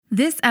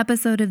This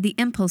episode of the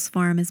Impulse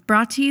Forum is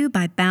brought to you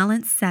by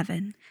Balance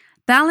 7.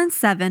 Balance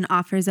 7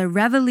 offers a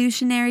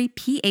revolutionary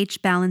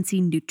pH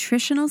balancing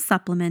nutritional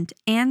supplement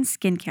and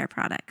skincare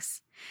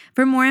products.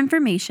 For more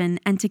information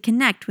and to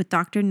connect with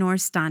Dr.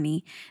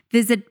 Norstani,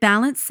 visit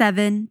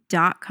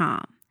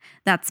balance7.com.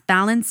 That's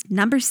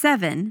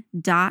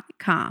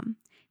balance7.com,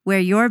 where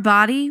your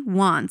body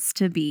wants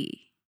to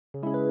be.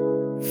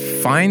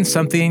 Find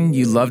something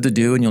you love to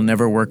do and you'll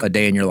never work a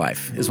day in your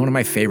life is one of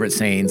my favorite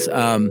sayings.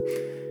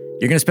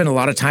 You're going to spend a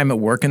lot of time at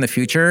work in the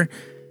future.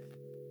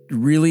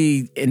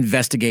 Really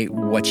investigate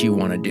what you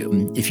want to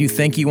do. If you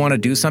think you want to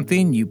do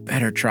something, you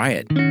better try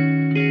it.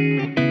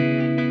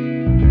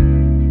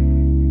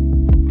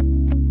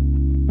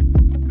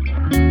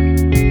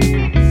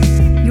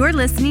 You're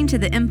listening to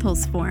the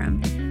Impulse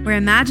Forum, where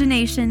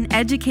imagination,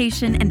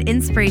 education, and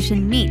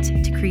inspiration meet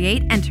to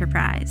create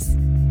enterprise.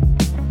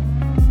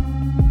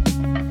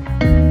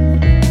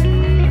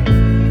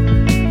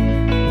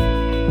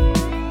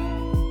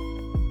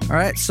 All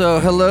right, so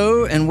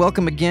hello and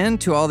welcome again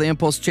to all the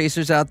Impulse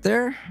Chasers out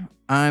there.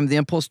 I'm the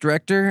Impulse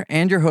Director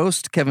and your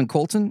host, Kevin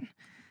Colton.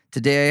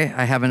 Today,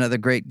 I have another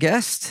great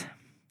guest,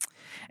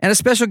 and a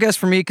special guest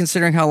for me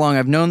considering how long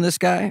I've known this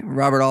guy.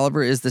 Robert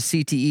Oliver is the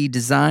CTE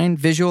Design,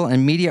 Visual,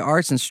 and Media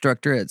Arts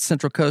Instructor at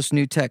Central Coast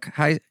New Tech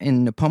High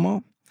in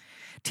Nipomo,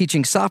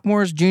 teaching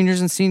sophomores,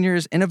 juniors, and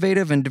seniors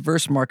innovative and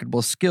diverse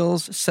marketable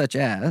skills such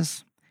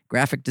as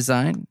graphic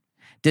design,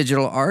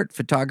 digital art,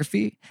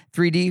 photography,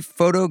 3D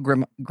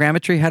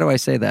photogrammetry. How do I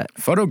say that?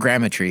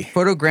 Photogrammetry,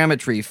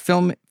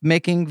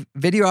 filmmaking,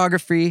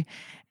 videography,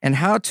 and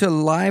how to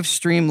live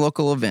stream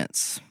local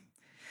events.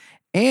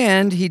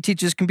 And he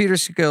teaches computer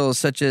skills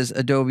such as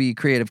Adobe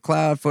Creative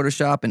Cloud,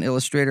 Photoshop, and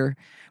Illustrator,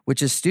 which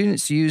his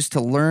students use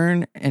to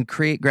learn and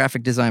create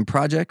graphic design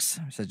projects,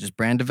 such as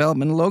brand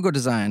development and logo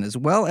design, as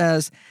well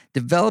as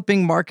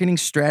developing marketing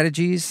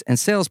strategies and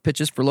sales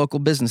pitches for local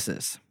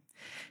businesses.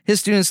 His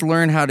students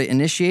learn how to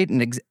initiate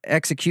and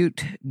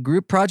execute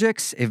group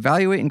projects,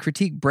 evaluate and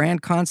critique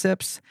brand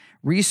concepts,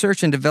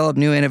 research and develop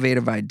new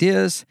innovative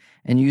ideas,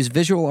 and use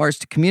visual arts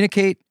to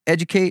communicate,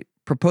 educate,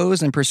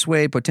 propose, and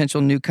persuade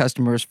potential new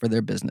customers for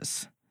their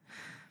business.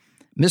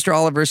 Mr.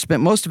 Oliver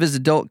spent most of his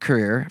adult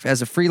career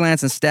as a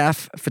freelance and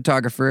staff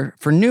photographer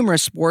for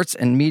numerous sports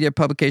and media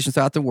publications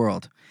throughout the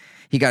world.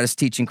 He got his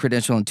teaching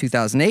credential in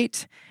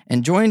 2008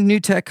 and joined New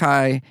Tech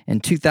High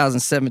in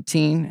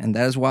 2017, and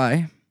that is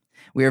why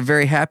we are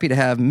very happy to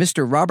have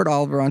Mr. Robert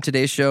Oliver on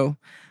today's show.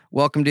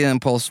 Welcome to the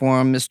Impulse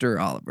Forum,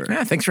 Mr. Oliver.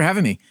 Yeah, thanks for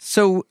having me.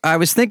 So I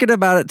was thinking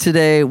about it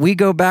today. We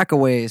go back a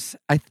ways.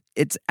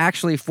 It's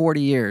actually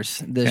 40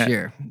 years this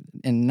year.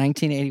 In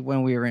 1980,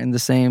 when we were in the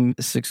same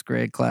sixth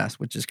grade class,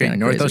 which is kind of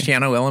North crazy.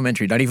 Oceano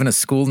Elementary, not even a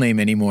school name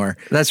anymore.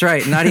 That's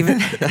right. Not even.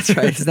 That's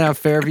right. It's now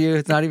Fairview.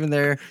 It's not even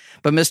there.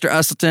 But Mr.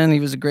 Usselton, he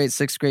was a great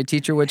sixth grade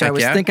teacher, which I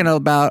was thinking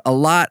about a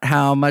lot.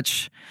 How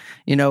much,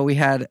 we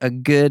had a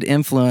good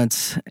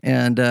influence.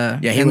 And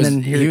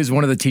he was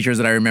one of the teachers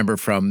that I remember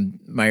from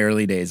my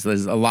early days.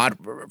 There's a lot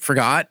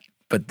forgot,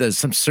 but there's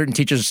some certain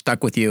teachers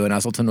stuck with you, and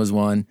Usselton was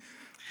one.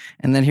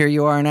 And then here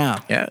you are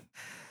now. Yeah.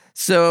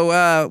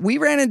 So we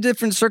ran in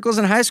different circles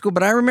in high school,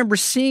 but I remember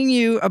seeing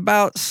you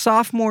about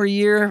sophomore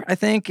year, I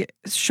think,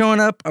 showing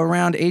up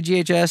around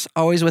AGHS,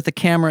 always with a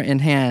camera in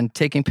hand,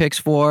 taking pics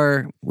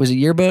for, was it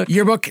yearbook?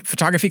 Yearbook,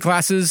 photography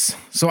classes.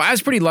 So I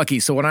was pretty lucky.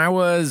 So when I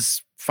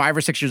was 5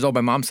 or 6 years old,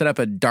 my mom set up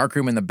a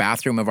darkroom in the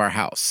bathroom of our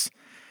house.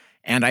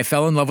 And I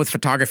fell in love with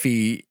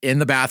photography in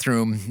the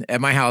bathroom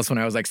at my house when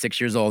I was like 6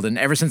 years old. And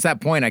ever since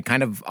that point, I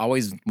kind of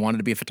always wanted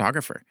to be a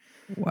photographer.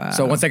 Wow.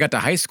 So once I got to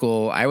high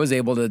school, I was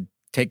able to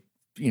take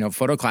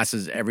photo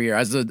classes every year. I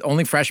was the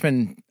only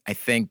freshman, I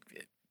think,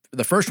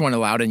 the first one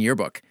allowed in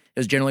yearbook. It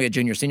was generally a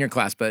junior, senior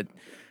class, but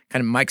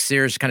kind of Mike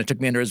Sears kind of took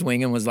me under his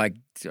wing and was like,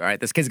 all right,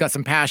 this kid's got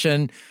some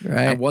passion.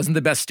 Right. I wasn't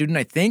the best student.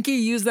 I think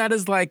he used that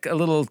as like a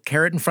little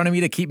carrot in front of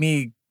me to keep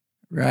me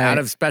out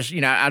of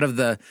out of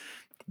the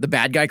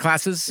bad guy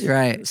classes.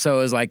 Right. So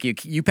it was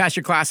like, you pass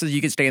your classes,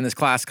 you could stay in this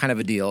class kind of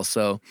a deal.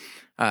 So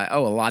I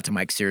owe a lot to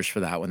Mike Sears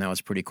for that one. That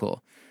was pretty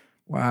cool.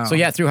 Wow.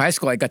 So through high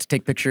school, I got to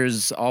take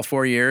pictures all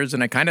 4 years,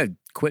 and I kind of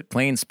quit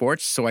playing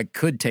sports so I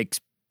could take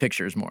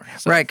pictures more.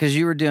 So. Right, because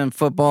you were doing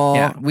football.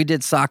 Yeah. We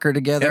did soccer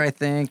together, I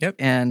think. Yep.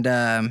 And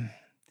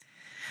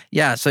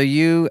so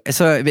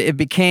it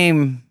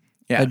became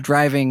a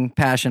driving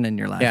passion in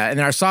your life. Yeah, and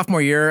in our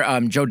sophomore year,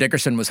 Joe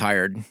Dickerson was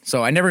hired.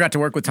 So I never got to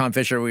work with Tom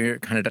Fisher. We were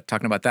kind of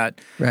talking about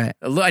that. Right.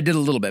 I did a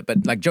little bit,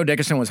 but like Joe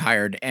Dickerson was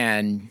hired,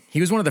 and he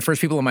was one of the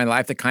first people in my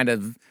life that kind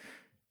of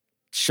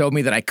showed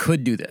me that I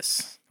could do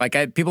this. Like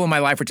people in my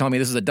life were telling me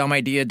this is a dumb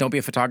idea. Don't be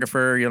a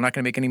photographer. You're not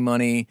going to make any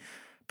money.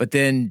 But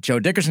then Joe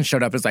Dickerson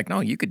showed up. It's like,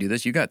 no, you could do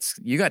this. You got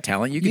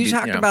talent. You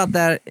talked about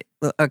that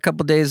a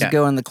couple days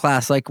ago in the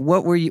class. Like,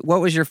 what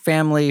was your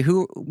family?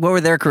 What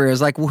were their careers?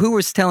 Like, who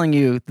was telling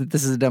you that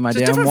this is a dumb idea?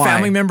 Just different and why?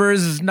 family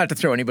members. Not to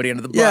throw anybody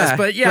under the bus,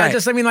 but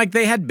right.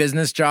 They had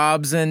business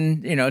jobs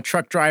and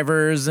truck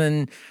drivers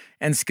and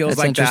skills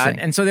like that.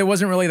 And so there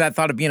wasn't really that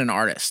thought of being an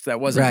artist. That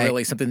wasn't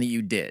really something that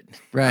you did.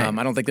 Right.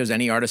 I don't think there's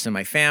any artists in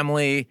my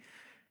family.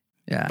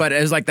 Yeah. But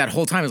it was like that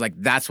whole time, it was like,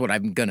 that's what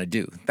I'm going to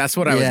do. That's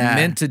what I was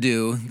meant to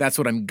do. That's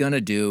what I'm going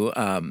to do.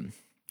 And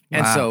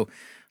so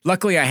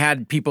luckily I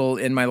had people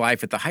in my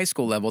life at the high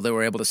school level that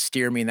were able to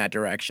steer me in that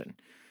direction.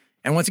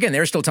 And once again, they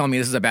were still telling me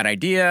this is a bad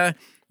idea.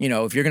 You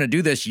know, if you're going to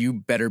do this, you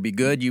better be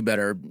good. You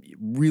better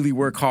really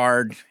work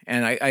hard.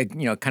 And I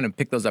kind of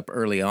picked those up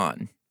early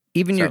on.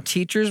 Even your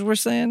teachers were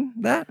saying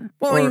that?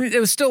 Well, I mean, it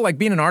was still like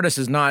being an artist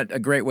is not a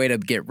great way to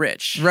get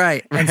rich.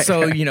 Right. And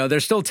so, they're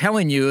still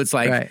telling you, it's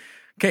like,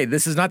 okay,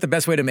 this is not the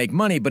best way to make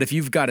money, but if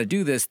you've got to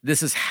do this,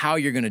 this is how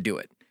you're going to do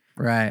it.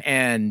 Right.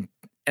 And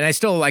I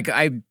still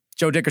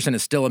Joe Dickerson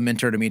is still a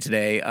mentor to me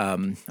today.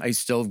 I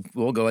still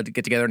will go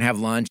get together and have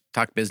lunch,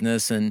 talk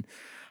business. And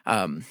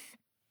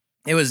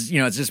it was,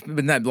 it's just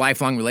been that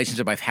lifelong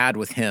relationship I've had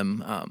with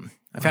him.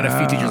 I've had a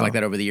few teachers like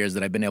that over the years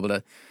that I've been able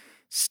to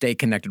stay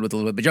connected with a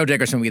little bit. But Joe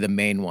Dickerson would be the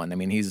main one. I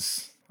mean,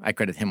 I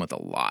credit him with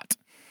a lot.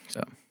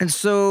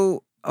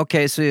 So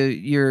okay, so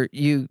you're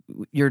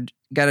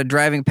got a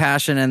driving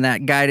passion, and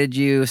that guided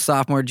you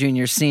sophomore,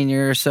 junior,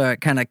 senior. So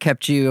it kind of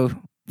kept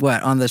you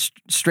on the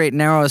straight and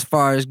narrow as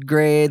far as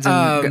grades,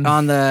 and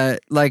on the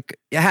it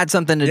had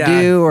something to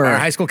do. Or our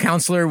high school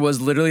counselor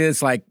was literally,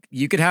 it's like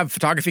you could have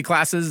photography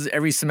classes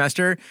every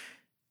semester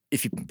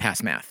if you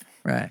pass math.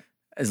 Right.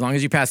 As long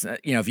as you pass,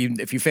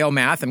 if you fail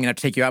math, I'm going to have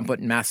to take you out and put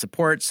in math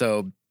support.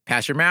 So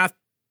pass your math,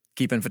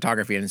 keep in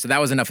photography. And so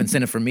that was enough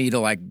incentive for me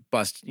to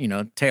bust,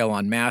 tail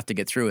on math to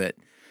get through it.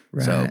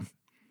 Right. So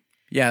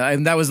yeah,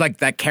 and that was like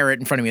that carrot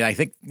in front of me. I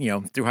think,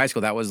 through high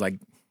school, that was like,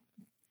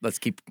 let's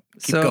keep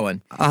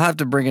going. I'll have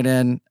to bring it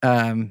in.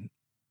 I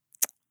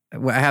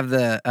have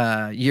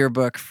the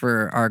yearbook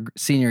for our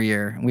senior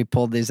year. We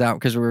pulled these out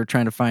because we were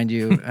trying to find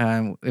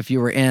you if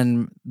you were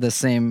in the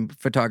same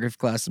photography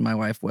class as my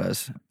wife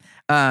was.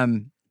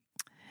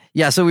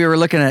 So we were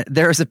looking at,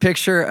 there's a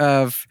picture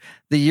of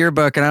the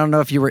yearbook, and I don't know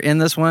if you were in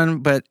this one,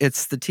 but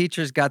it's the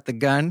teacher's got the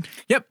gun.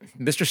 Yep,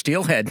 Mr.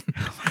 Steelhead.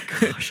 Oh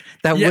my gosh,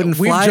 that wouldn't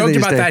fly. We joked these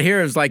about days. that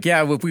here. It was like,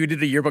 if we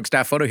did a yearbook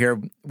staff photo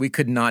here, we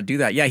could not do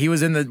that. Yeah, we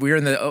were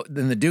in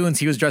the dunes.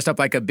 He was dressed up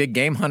like a big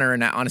game hunter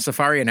on a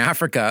safari in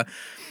Africa.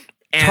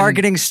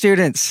 Targeting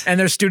students. And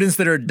there's students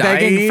that are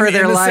begging for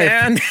their life.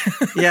 Sand.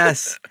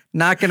 Yes.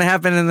 Not going to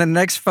happen in the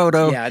next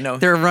photo. Yeah, no.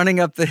 They're running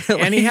up the hill.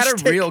 And he had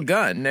a real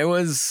gun. It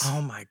was...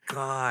 Oh, my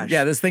gosh.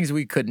 Yeah, there's things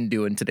we couldn't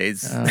do in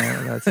today's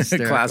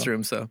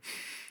classroom. So,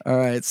 all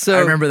right. So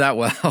I remember that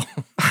well.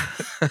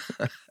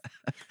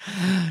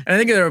 And I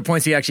think there were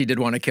points he actually did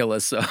want to kill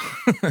us. So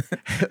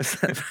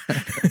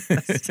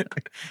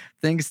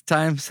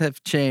times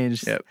have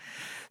changed. Yep.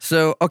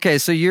 So, okay.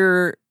 So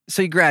you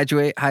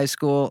graduate high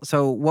school.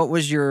 So what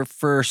was your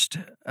first,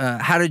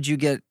 how did you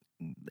get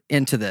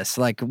into this?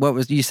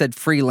 You said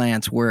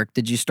freelance work.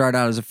 Did you start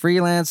out as a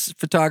freelance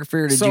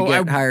photographer, or did you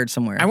get hired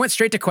somewhere? I went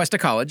straight to Cuesta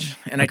College,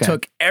 and I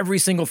took every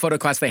single photo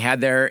class they had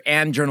there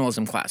and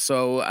journalism class.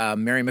 So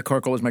Mary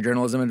McCorkle was my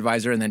journalism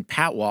advisor, and then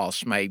Pat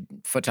Walsh, my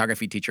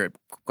photography teacher at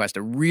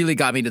Cuesta, really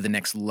got me to the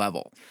next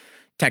level,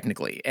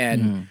 technically.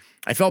 And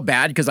I felt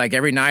bad because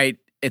every night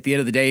at the end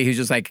of the day, he was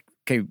just like,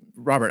 okay,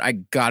 Robert, I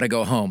got to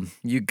go home.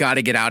 You got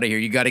to get out of here.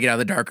 You got to get out of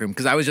the darkroom.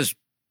 Because I was just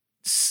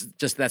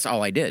that's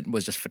all I did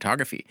was just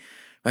photography.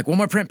 Like, one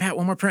more print, Pat,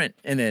 one more print.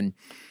 And then,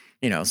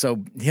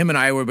 so him and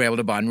I were able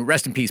to bond.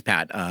 Rest in peace,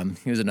 Pat.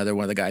 He was another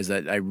one of the guys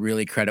that I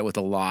really credit with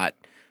a lot.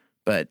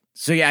 But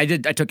so, yeah, I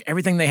took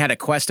everything they had at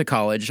Cuesta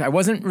College. I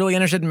wasn't really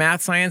interested in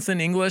math, science,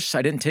 and English.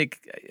 I didn't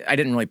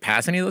really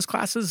pass any of those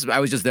classes. I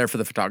was just there for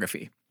the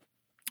photography.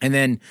 And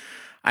then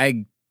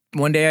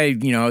one day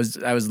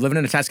I was living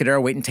in a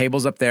Atascadero, waiting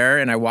tables up there,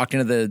 and I walked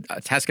into the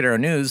Atascadero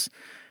News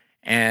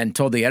and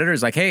told the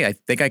editors, like, hey, I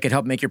think I could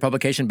help make your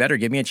publication better.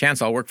 Give me a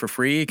chance. I'll work for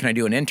free. Can I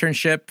do an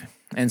internship?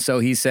 And so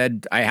he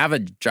said, I have a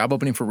job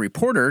opening for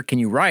reporter. Can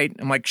you write?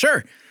 I'm like,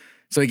 sure.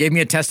 So he gave me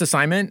a test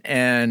assignment,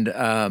 and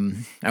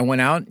I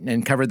went out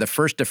and covered the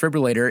first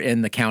defibrillator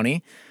in the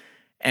county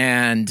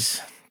and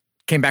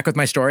came back with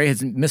my story.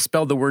 Has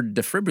misspelled the word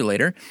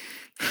defibrillator.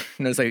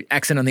 There's an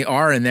accent on the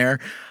R in there.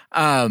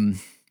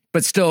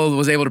 But still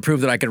was able to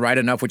prove that I could write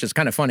enough, which is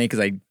kind of funny because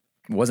I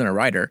wasn't a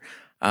writer.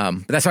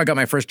 But that's how I got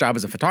my first job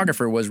as a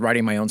photographer, was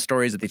writing my own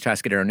stories at the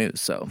Atascadero News.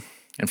 So,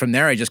 and from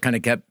there, I just kind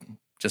of kept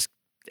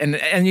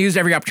and used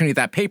every opportunity at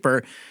that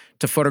paper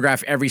to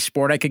photograph every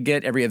sport I could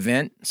get, every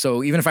event.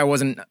 So even if I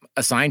wasn't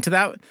assigned to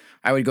that,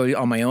 I would go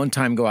on my own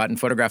time, go out and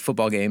photograph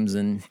football games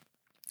and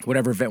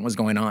whatever event was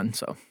going on.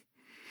 So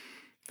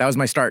that was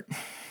my start.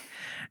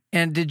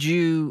 And did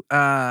you,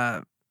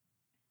 as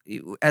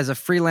a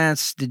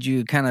freelance, did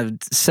you kind of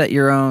set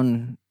your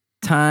own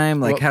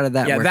time? How did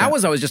that work? Yeah, I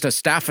was just a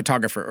staff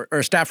photographer or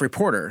a staff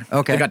reporter.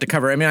 Okay. I got to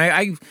cover. I mean,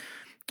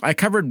 I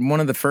covered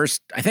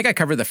I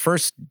covered the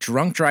first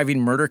drunk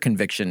driving murder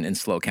conviction in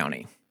SLO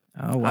County.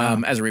 Oh, wow.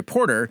 As a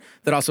reporter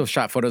that also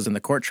shot photos in the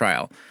court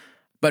trial.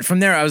 But from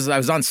there, I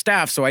was on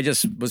staff, so I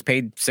just was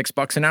paid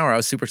 $6 an hour. I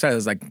was super excited. It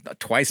was like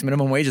twice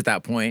minimum wage at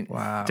that point.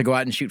 Wow. To go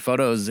out and shoot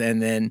photos.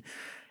 And then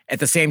at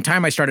the same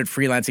time, I started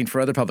freelancing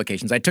for other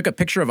publications. I took a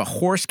picture of a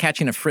horse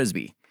catching a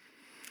Frisbee.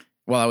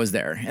 while I was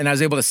there. And I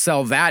was able to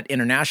sell that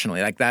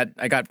internationally. Like that,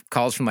 I got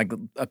calls from like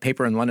a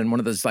paper in London, one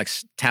of those like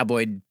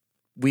tabloid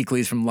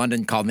weeklies from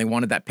London called, and they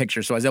wanted that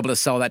picture. So I was able to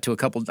sell that to a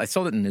couple. I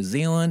sold it in New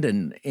Zealand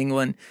and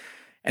England.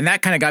 And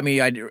that kind of got me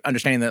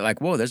understanding that like,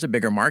 whoa, there's a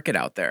bigger market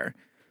out there.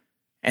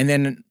 And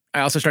then I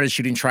also started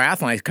shooting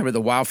triathlon. I covered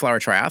the Wildflower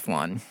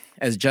Triathlon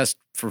as just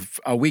for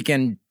a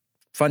weekend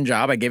fun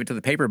job. I gave it to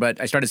the paper, but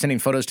I started sending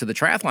photos to the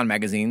triathlon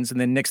magazines. And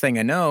then next thing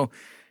I know,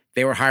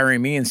 they were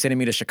hiring me and sending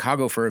me to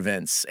Chicago for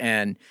events.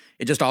 And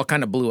it just all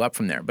kind of blew up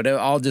from there. But it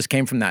all just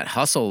came from that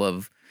hustle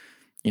of,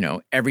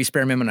 every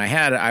spare minute I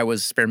had, I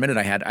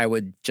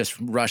would just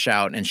rush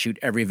out and shoot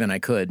every event I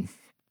could,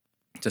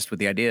 just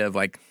with the idea of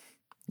like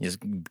just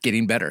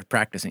getting better,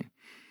 practicing.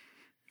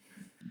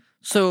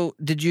 So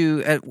did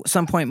you at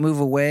some point move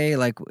away,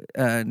 like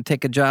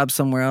take a job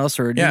somewhere else,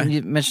 or did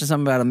you mention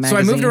something about a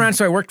magazine? So I moved around.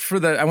 So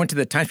I went to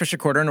the Times-Press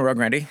Recorder in Rio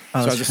Grande. So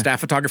I was a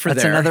staff photographer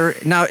there.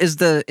 Now, is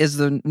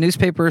the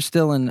newspaper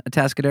still in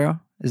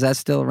Atascadero? Is that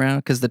still around?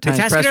 Because the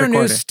Times-Press Recorder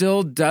News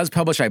still does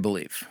publish, I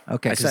believe.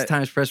 Okay, because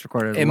Times-Press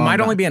Recorder. It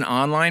might only be an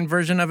online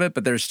version of it,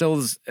 but there's still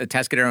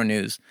Atascadero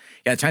News.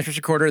 Yeah, Times-Press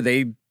Recorder,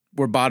 they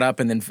were bought up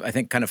and then I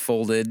think kind of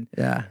folded.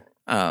 Yeah.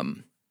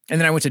 And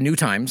then I went to New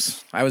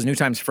Times. I was New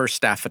Times' first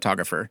staff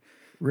photographer.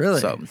 Really?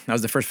 So I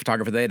was the first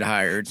photographer they had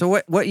hired.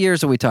 So what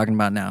years are we talking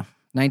about now?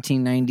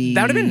 1990?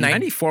 That would have been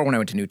 94 when I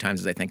went to New Times,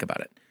 as I think about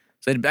it.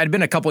 So I'd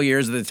been a couple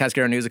years at the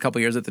Atascadero News, a couple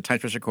years at the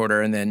Times-Press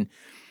Recorder, and then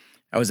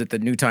I was at the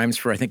New Times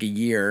for, I think, a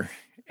year,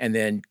 and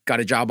then got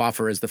a job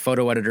offer as the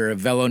photo editor of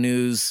Velo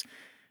News,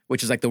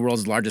 which is like the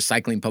world's largest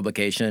cycling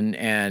publication,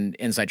 and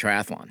Inside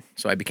Triathlon.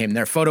 So I became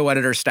their photo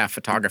editor, staff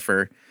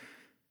photographer,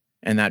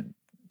 and that,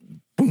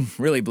 boom,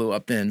 really blew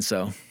up then,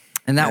 so...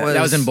 And that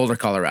was in Boulder,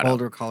 Colorado.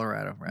 Boulder,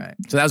 Colorado, right.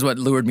 So that was what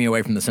lured me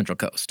away from the Central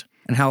Coast.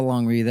 And how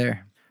long were you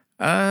there?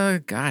 I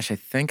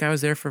think I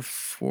was there for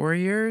 4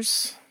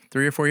 years,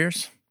 3 or 4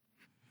 years.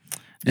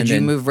 Did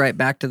you move right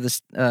back to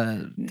this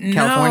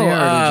California,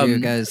 or did you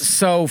guys?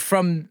 So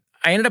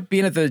I ended up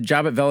being at the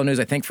job at Velo News,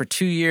 I think, for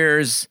 2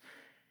 years.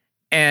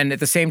 And at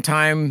the same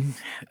time,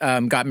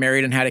 got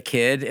married and had a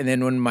kid. And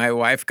then when my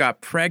wife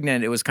got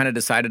pregnant, it was kind of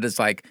decided as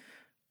like,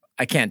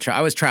 I can't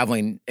I was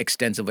traveling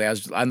extensively. I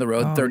was on the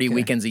road 30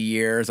 weekends a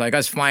year. It's like I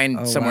was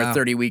flying somewhere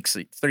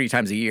 30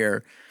 times a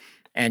year,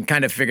 and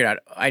kind of figured out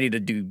I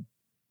need to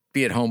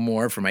be at home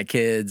more for my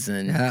kids.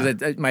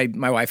 And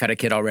my wife had a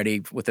kid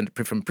already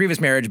from previous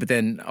marriage, but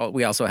then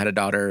we also had a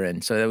daughter.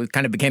 And so it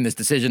kind of became this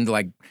decision to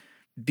like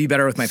be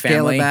better with my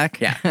family. Scale it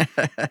back. Yeah.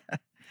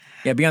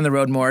 Yeah. Be on the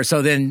road more.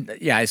 So then,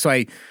 so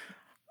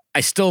I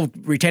still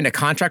retained a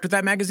contract with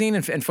that magazine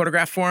and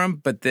photographed for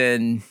them, but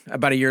then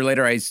about a year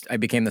later, I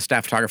became the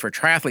staff photographer at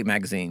Triathlete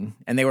magazine,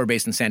 and they were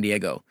based in San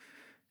Diego,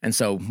 and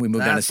so we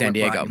moved down to San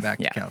Diego. Back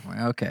to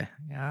California. Okay,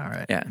 all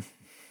right. Yeah.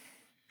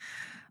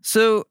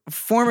 So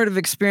formative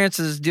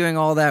experiences doing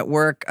all that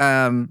work,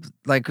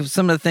 like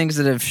some of the things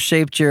that have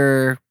shaped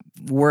your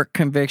work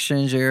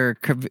convictions or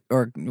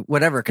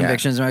whatever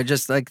convictions, or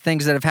just like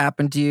things that have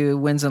happened to you,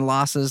 wins and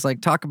losses.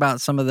 Like talk about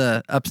some of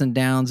the ups and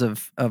downs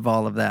of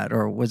all of that,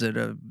 or was it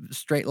a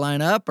straight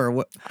line up, or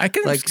what? I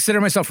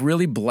consider myself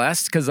really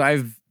blessed because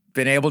I've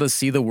been able to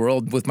see the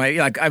world with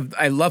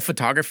I love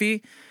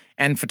photography,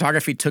 and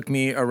photography took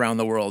me around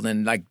the world,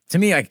 and like to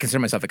me, I consider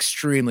myself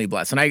extremely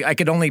blessed, and I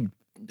could only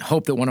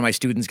hope that one of my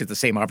students gets the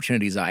same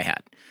opportunities I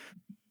had.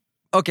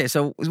 Okay,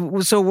 so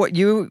what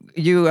you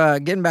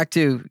getting back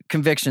to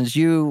convictions,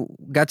 you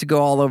got to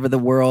go all over the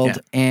world,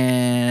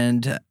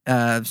 and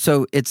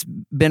so it's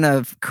been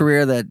a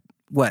career that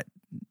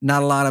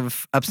not a lot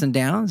of ups and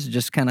downs,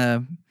 just kind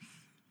of.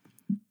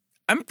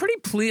 I'm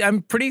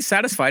pretty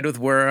satisfied with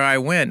where I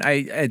went.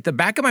 At the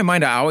back of my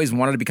mind, I always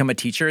wanted to become a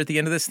teacher at the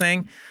end of this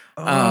thing.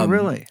 Oh,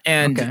 really?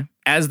 And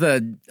as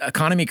the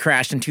economy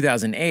crashed in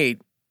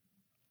 2008,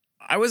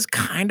 I was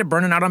kind of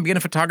burning out on being a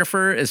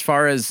photographer as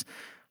far as.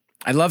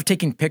 I love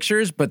taking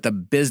pictures, but the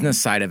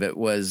business side of it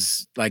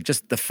was like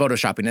just the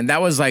photoshopping. And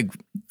that was like,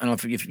 I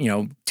don't know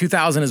if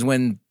 2000 is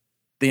when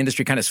the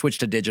industry kind of switched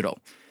to digital.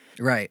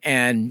 Right.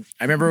 And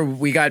I remember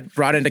we got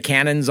brought into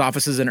Canon's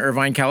offices in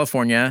Irvine,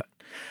 California.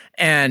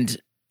 And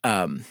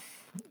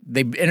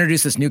they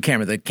introduced this new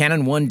camera, the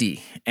Canon 1D.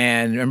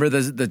 And remember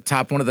the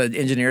top one of the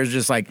engineers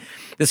just like,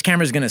 this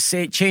camera is going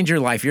to change your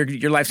life.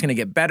 Your life's going to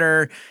get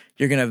better.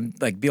 You're going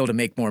to like be able to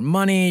make more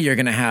money. You're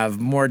going to have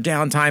more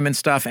downtime and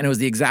stuff. And it was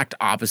the exact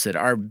opposite.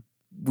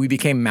 We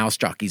became mouse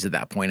jockeys at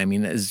that point. I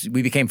mean, as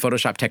we became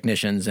Photoshop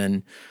technicians,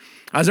 and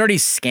I was already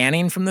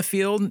scanning from the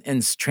field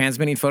and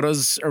transmitting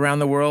photos around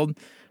the world.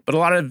 But a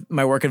lot of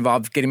my work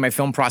involved getting my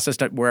film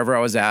processed at wherever I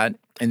was at,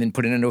 and then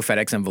putting it into a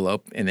FedEx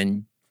envelope, and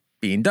then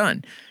being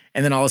done.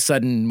 And then all of a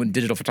sudden, when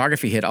digital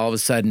photography hit, all of a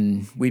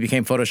sudden we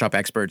became Photoshop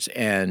experts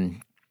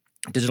and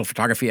digital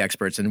photography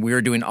experts, and we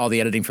were doing all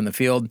the editing from the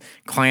field.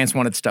 Clients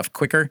wanted stuff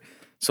quicker.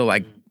 So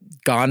like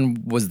gone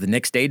was the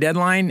next day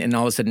deadline, and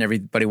all of a sudden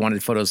everybody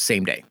wanted photos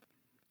same day.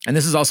 And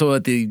this is also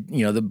at the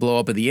blow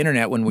up of the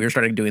internet when we were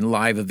starting doing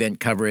live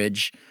event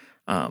coverage,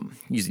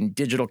 using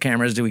digital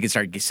cameras, we could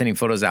start sending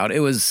photos out.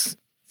 It was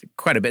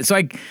quite a bit. So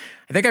I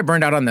think I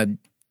burned out on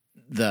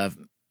the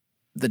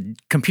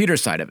computer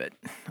side of it.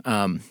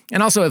 And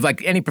also, if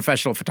like any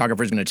professional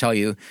photographer is going to tell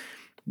you,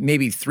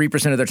 maybe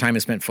 3% of their time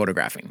is spent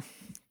photographing.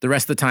 The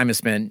rest of the time is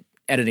spent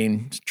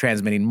editing,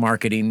 transmitting,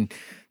 marketing,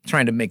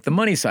 trying to make the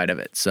money side of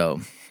it.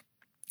 So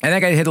I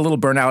think I hit a little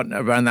burnout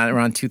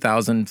around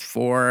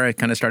 2004. I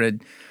kind of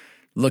started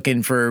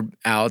looking for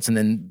outs. And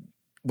then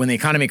when the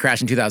economy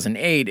crashed in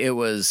 2008, it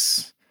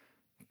was,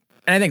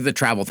 and I think the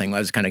travel thing, I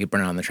was kind of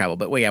burnt out on the travel.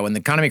 But well, yeah, when the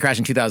economy crashed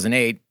in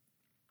 2008,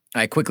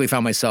 I quickly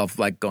found myself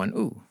like going,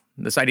 ooh,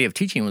 this idea of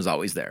teaching was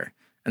always there.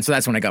 And so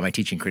that's when I got my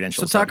teaching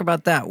credentials. So talk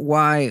about that.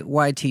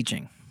 Why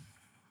teaching?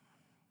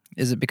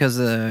 Is it because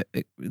of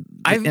the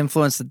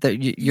influence that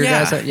your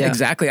guys had? Yeah,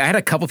 exactly. I had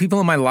a couple people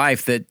in my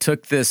life that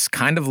took this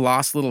kind of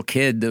lost little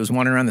kid that was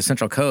wandering around the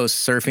Central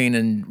Coast surfing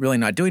and really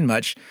not doing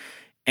much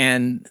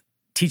and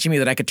teaching me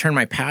that I could turn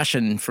my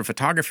passion for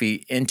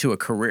photography into a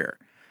career.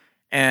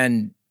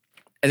 And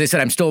as I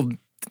said, I'm still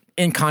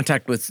in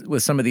contact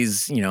with some of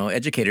these,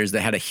 educators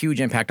that had a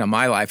huge impact on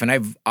my life. And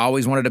I've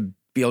always wanted to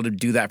be able to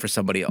do that for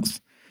somebody else.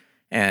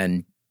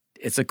 And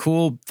it's a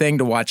cool thing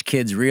to watch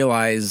kids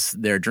realize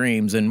their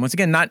dreams. And once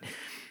again, I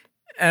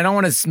don't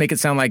want to make it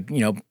sound like,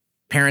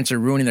 parents are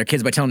ruining their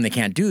kids by telling them they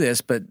can't do this,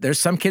 but there's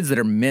some kids that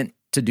are meant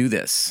to do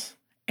this.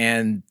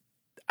 And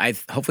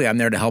hopefully I'm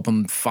there to help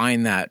them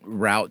find that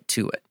route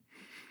to it.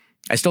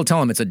 I still tell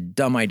them it's a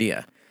dumb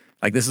idea.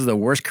 Like, this is the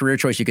worst career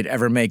choice you could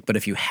ever make, but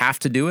if you have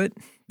to do it,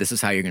 this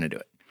is how you're going to do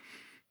it.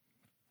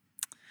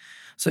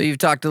 So you've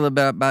talked a little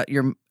bit about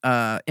your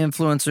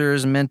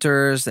influencers,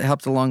 mentors that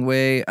helped along the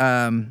way.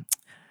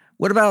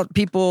 What about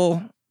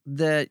people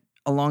that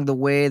along the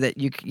way that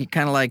you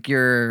kind of like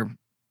you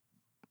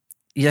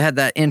had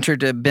that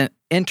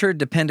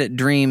interdependent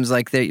dreams,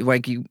 like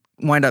you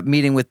wind up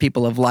meeting with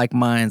people of like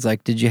minds?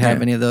 Like, did you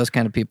have any of those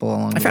kind of people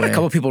along the way? I've had a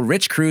couple of people.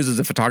 Rich Cruz is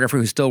a photographer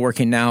who's still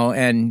working now,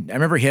 and I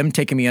remember him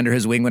taking me under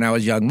his wing when I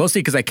was young, mostly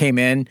because I came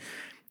in,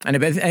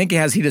 and I think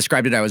as he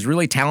described it, I was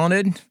really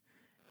talented,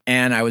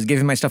 and I was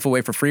giving my stuff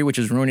away for free, which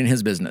was ruining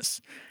his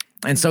business.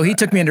 And so he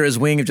took me under his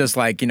wing of just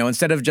like,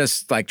 instead of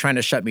just like trying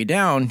to shut me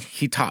down,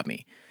 he taught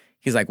me.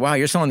 He's like, wow,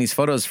 you're selling these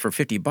photos for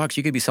 $50.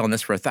 You could be selling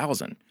this for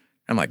 $1,000.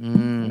 I'm like,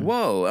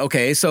 whoa,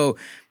 okay. So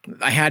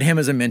I had him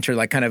as a mentor,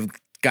 like kind of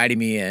guiding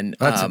me in.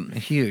 That's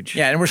huge.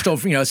 Yeah, and we're still,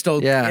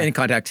 in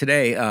contact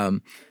today.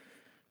 I've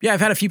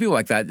had a few people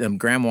like that.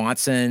 Graham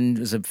Watson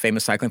was a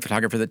famous cycling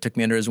photographer that took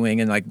me under his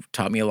wing and like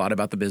taught me a lot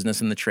about the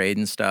business and the trade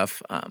and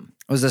stuff.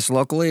 Was this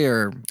locally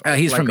or?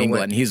 He's from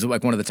England. He's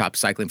like one of the top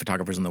cycling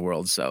photographers in the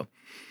world. So.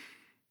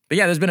 But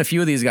yeah, there's been a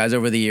few of these guys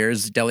over the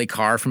years. Delly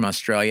Carr from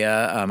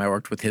Australia. I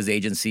worked with his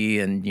agency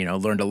and,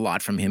 learned a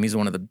lot from him. He's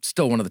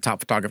still one of the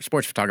top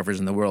sports photographers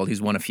in the world.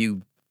 He's won a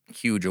few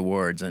huge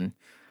awards. And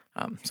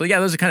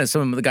those are kind of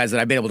some of the guys that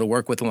I've been able to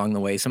work with along the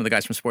way. Some of the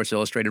guys from Sports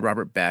Illustrated,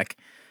 Robert Beck,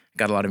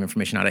 got a lot of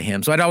information out of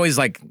him. So I'd always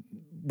like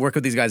work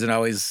with these guys and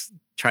always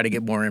try to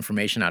get more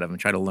information out of them,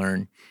 try to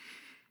learn.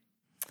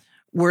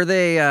 Were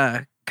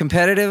they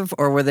competitive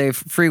or were they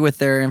free with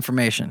their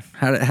information?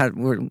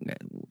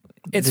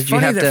 It's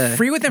funny, they're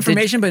free with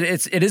information, but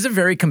it is a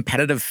very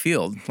competitive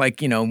field.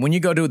 Like, when you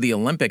go to the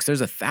Olympics,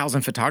 there's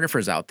 1,000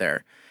 photographers out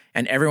there,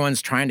 and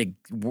everyone's trying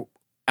to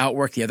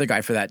outwork the other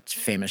guy for that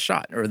famous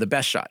shot or the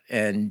best shot.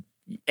 And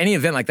any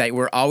event like that,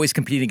 we're always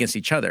competing against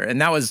each other. And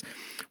that was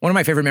one of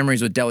my favorite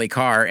memories with Delly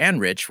Carr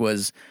and Rich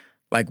was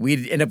like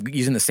we'd end up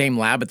using the same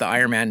lab at the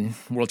Ironman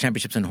World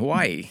Championships in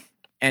Hawaii.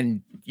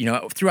 And,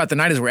 throughout the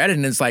night as we're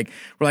editing, it's like,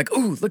 we're like,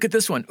 ooh, look at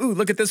this one. Ooh,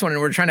 look at this one. And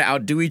we're trying to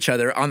outdo each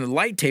other on the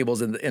light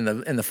tables in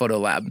the photo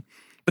lab.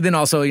 But then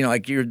also,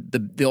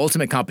 the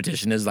ultimate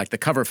competition is like the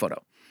cover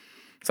photo.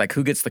 It's like,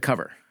 who gets the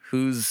cover?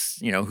 Whose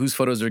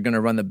photos are going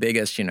to run the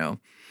biggest, So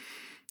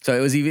it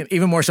was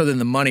even more so than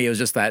the money. It was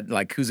just that,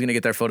 like, who's going to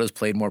get their photos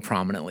played more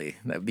prominently.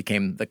 That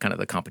became the kind of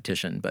the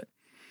competition. But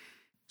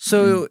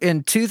so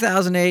in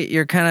 2008,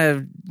 you're kind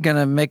of going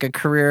to make a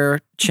career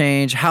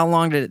change. How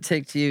long did it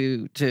take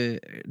you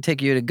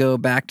to go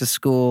back to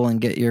school and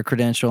get your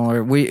credential?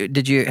 Or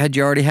had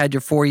you already had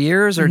your 4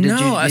 years, or did you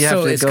have to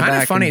go back? So it's kind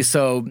of funny.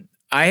 So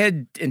I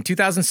had in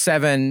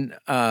 2007,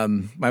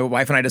 my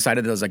wife and I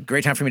decided it was a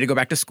great time for me to go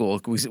back to school.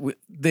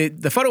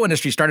 The photo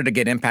industry started to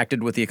get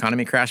impacted with the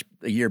economy crash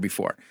a year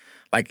before.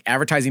 Like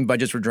advertising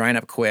budgets were drying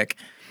up quick.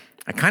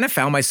 I kind of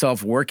found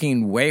myself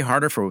working way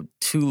harder for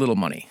too little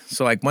money.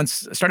 So like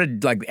once I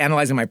started like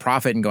analyzing my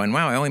profit and going,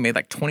 wow, I only made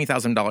like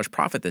 $20,000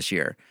 profit this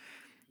year.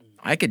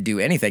 I could do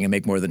anything and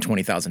make more than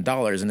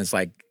 $20,000. And it's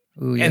like,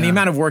 ooh, yeah. And the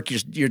amount of work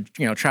you're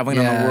traveling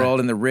around the world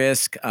and the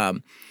risk.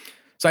 So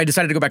I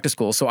decided to go back to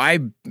school. So I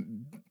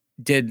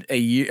did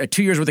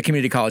 2 years worth of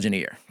community college in a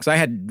year because I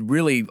had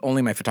really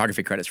only my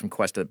photography credits from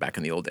Cuesta back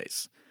in the old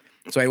days.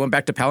 So I went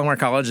back to Palomar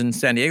College in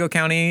San Diego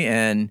County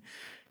and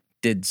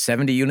did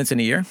 70 units in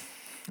a year.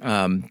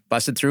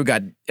 Busted through,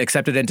 got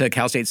accepted into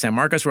Cal State San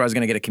Marcos where I was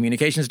going to get a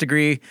communications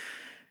degree.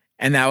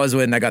 And that was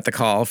when I got the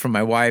call from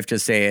my wife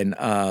just saying,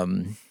 all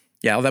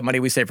that money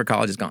we saved for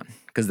college is gone.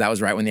 Because that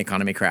was right when the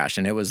economy crashed.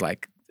 And it was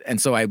like,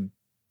 and so I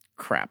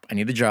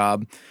need a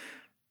job.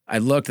 I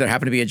looked, there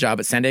happened to be a job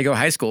at San Diego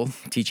High School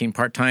teaching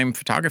part-time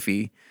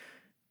photography.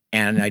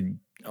 and I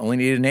only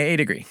needed an AA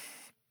degree.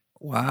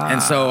 Wow.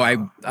 And so I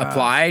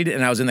applied,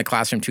 and I was in the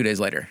classroom 2 days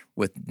later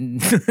with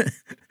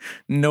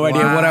no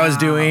idea what I was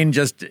doing,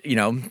 just,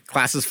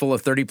 classes full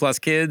of 30 plus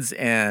kids,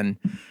 and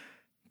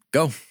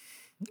go.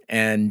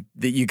 And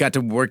you got to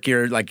work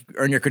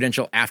earn your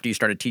credential after you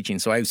started teaching.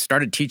 So I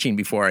started teaching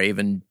before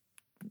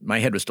my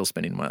head was still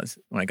spinning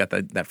when I got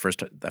that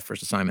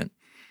first assignment.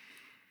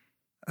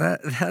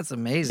 That's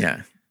amazing.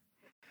 Yeah.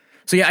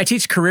 So I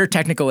teach career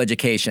technical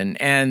education,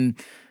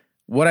 and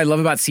what I love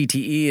about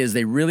CTE is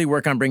they really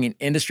work on bringing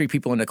industry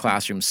people into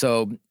classrooms.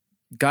 So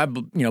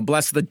God,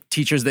 bless the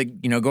teachers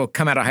that,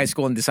 come out of high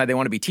school and decide they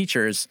want to be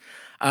teachers.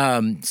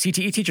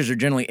 CTE teachers are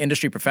generally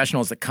industry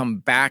professionals that come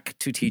back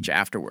to teach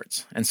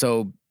afterwards. And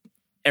so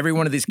every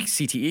one of these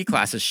CTE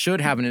classes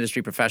should have an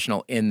industry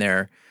professional in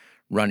there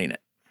running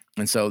it.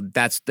 And so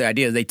that's the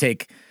idea. They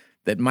take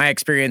that my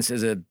experience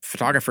as a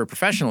photographer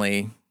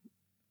professionally,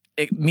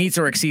 it meets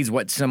or exceeds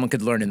what someone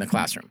could learn in the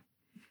classroom.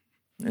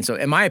 And so,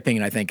 in my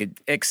opinion, I think it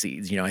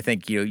exceeds. I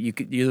think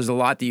there's a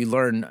lot that you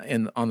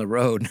learn on the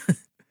road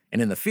and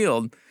in the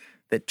field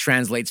that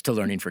translates to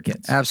learning for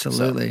kids.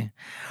 Absolutely.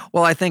 So,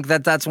 well, I think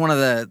that's one of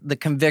the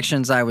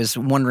convictions I was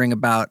wondering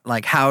about.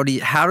 Like, how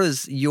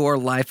does your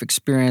life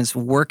experience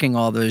working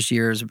all those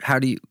years? How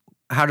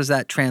does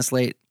that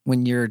translate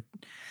when you're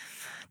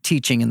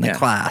teaching in the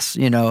class?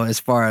 As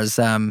far as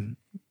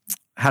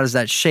how does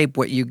that shape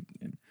what you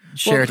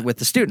share with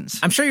the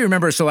students? I'm sure you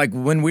remember. So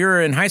when we were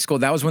in high school,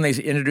 that was when they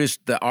introduced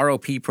the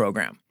ROP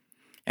program.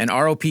 And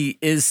ROP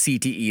is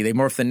CTE. They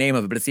morphed the name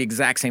of it, but it's the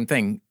exact same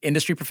thing.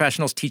 Industry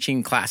professionals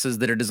teaching classes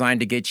that are designed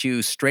to get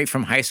you straight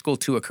from high school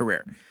to a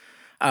career.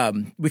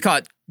 We call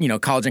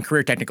it, college and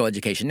career technical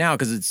education now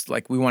because it's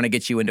like we want to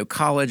get you into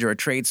college or a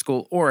trade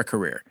school or a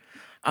career.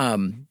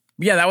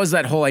 That was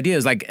that whole idea.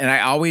 And I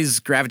always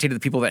gravitated to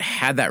the people that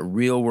had that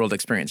real world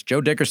experience.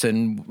 Joe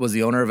Dickerson was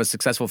the owner of a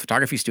successful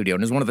photography studio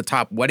and was one of the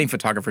top wedding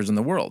photographers in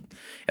the world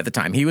at the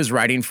time. He was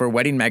writing for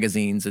wedding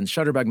magazines and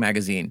Shutterbug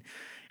magazine.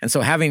 And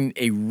so having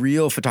a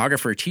real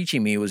photographer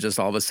teaching me was just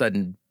all of a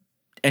sudden,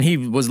 and he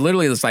was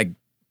literally just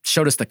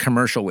showed us the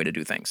commercial way to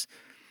do things,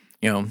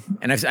 And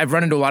I've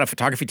run into a lot of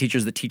photography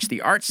teachers that teach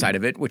the art side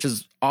of it, which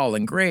is all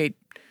and great,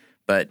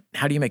 but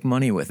how do you make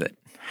money with it?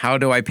 How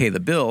do I pay the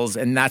bills?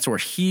 And that's where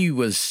he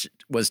was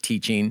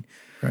teaching.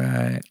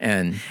 Right.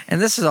 And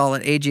this is all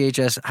at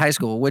AGHS High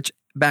School, which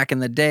back in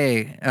the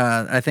day,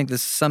 I think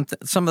this some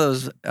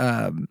of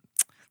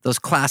those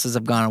classes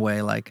have gone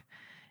away, like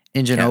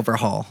engine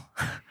overhaul.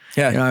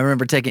 Yeah. I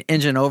remember taking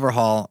engine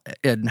overhaul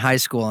in high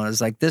school, and I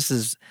was like, this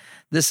is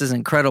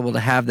incredible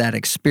to have that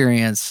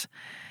experience.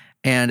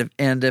 And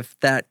if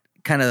that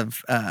kind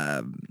of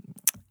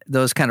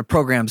those kind of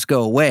programs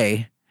go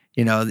away,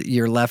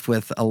 you're left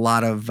with a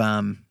lot of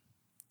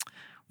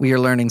you're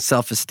learning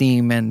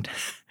self-esteem and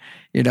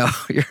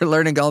you're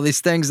learning all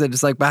these things that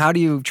it's like, but how do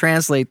you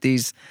translate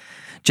these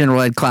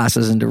general ed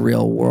classes into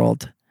real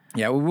world?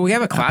 Yeah, we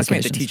have a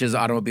classmate that teaches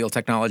automobile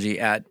technology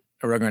at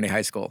Arroyo Grande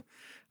High School.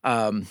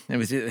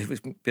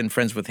 We've been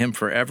friends with him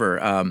forever.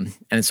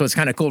 And so it's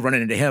kind of cool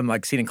running into him,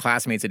 seeing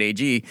classmates at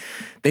AG.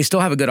 They still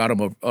have a good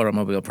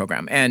automobile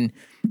program. And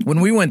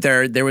when we went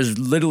there, there was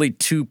literally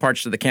two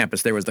parts to the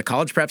campus. There was the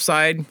college prep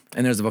side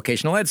and there's the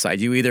vocational ed side.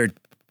 You either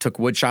took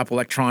wood shop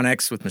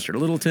electronics with Mr.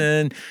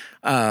 Littleton,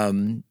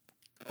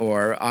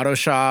 or auto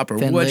shop or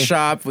Finley. wood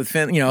shop with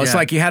Finley. It's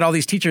like you had all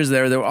these teachers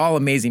there. They were all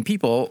amazing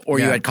people, or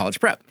you had college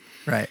prep.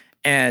 Right.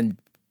 And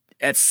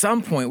at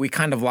some point, we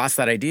kind of lost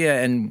that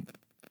idea and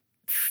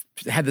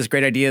had this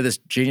great idea, this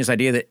genius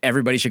idea that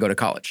everybody should go to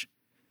college,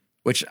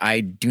 which I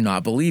do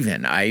not believe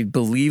in. I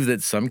believe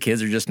that some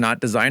kids are just not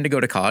designed to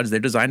go to college. They're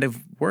designed to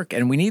work.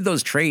 And we need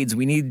those trades.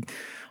 We need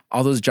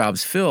all those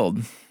jobs filled.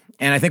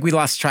 And I think we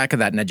lost track of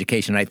that in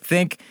education. I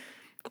think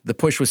the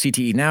push with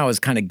CTE now is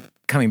kind of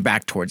coming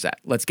back towards that.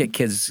 Let's get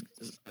kids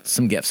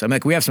some gifts.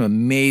 We have some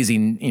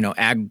amazing,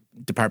 ag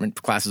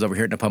department classes over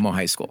here at Napomo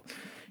High School.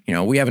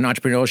 We have an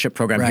entrepreneurship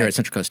program here at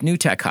Central Coast New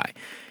Tech High.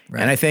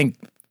 Right. And I think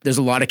there's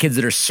a lot of kids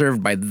that are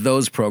served by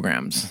those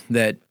programs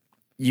that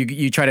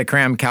you try to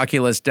cram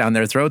calculus down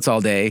their throats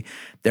all day.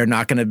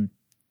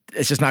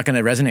 It's just not going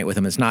to resonate with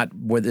them.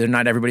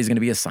 Not everybody's going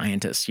to be a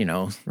scientist,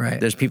 Right.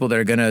 There's people that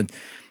are going to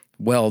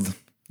weld,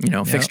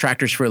 fix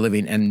tractors for a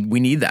living, and we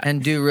need that.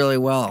 And do really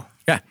well.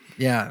 Yeah.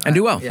 Yeah. And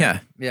do well. Yeah,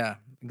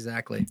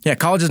 exactly. Yeah,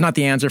 college is not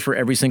the answer for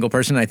every single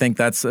person. I think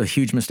that's a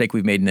huge mistake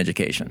we've made in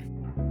education.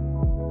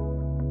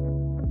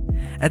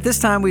 At this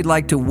time, we'd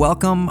like to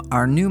welcome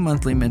our new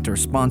monthly mentor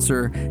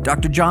sponsor,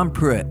 Dr. John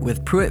Pruitt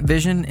with Pruitt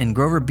Vision in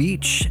Grover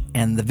Beach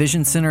and the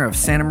Vision Center of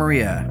Santa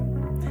Maria.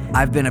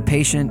 I've been a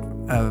patient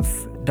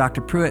of Dr.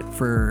 Pruitt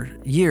for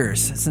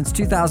years. Since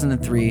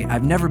 2003,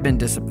 I've never been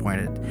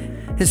disappointed.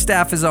 His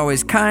staff is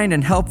always kind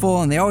and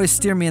helpful, and they always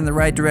steer me in the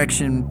right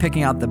direction,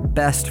 picking out the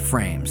best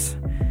frames.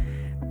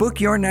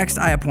 Book your next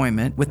eye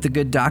appointment with the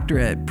good doctor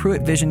at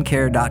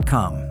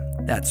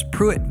PruittVisionCare.com. That's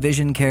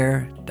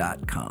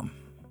PruittVisionCare.com.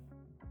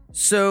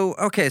 So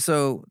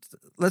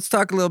let's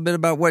talk a little bit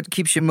about what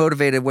keeps you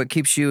motivated, what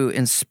keeps you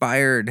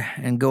inspired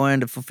and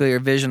going to fulfill your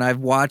vision. I've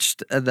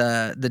watched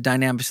the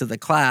dynamics of the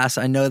class.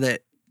 I know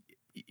that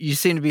you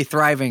seem to be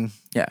thriving.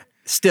 Yeah.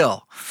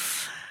 Still.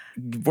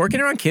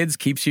 Working around kids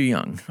keeps you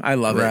young. I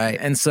love it. Right.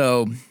 And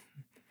so,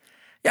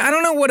 yeah, I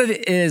don't know what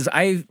it is.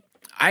 I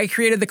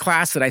created the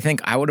class that I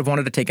think I would have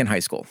wanted to take in high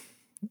school.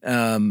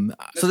 So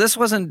this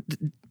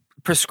wasn't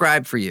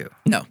prescribed for you?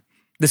 No.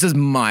 This is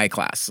my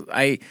class.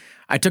 I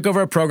took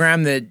over a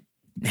program that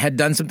had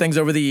done some things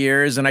over the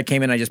years, and I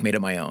came in and I just made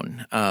it my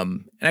own.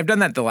 And I've done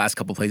that the last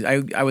couple of places.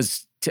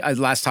 I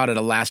last taught at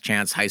a Last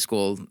Chance high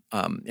school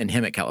in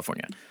Hemet,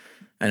 California.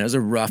 And it was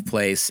a rough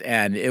place,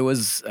 and it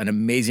was an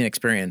amazing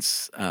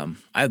experience.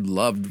 I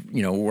loved,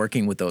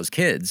 working with those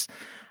kids.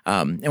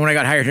 And when I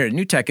got hired here at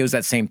New Tech, it was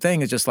that same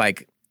thing. It's just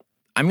like,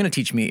 I'm going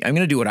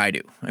to do what I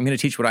do. I'm going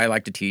to teach what I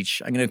like to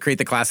teach. I'm going to create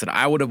the class that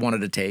I would have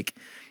wanted to take.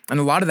 And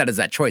a lot of that is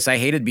that choice. I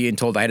hated being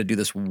told I had to do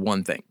this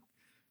one thing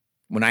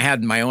when I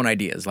had my own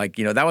ideas. Like,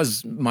 that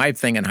was my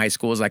thing in high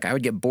school, is like I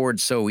would get bored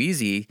so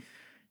easy,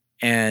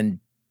 and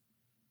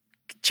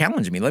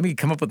challenge me. Let me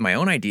come up with my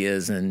own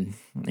ideas. And,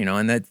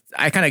 and that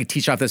I kind of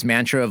teach off this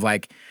mantra of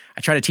like,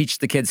 I try to teach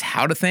the kids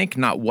how to think,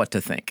 not what to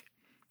think.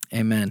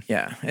 Amen.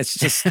 Yeah. It's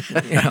just,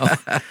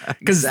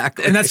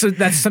 Exactly. And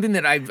that's something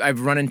that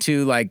I've run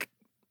into like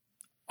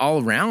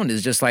all around,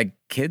 is just like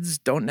kids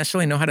don't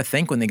necessarily know how to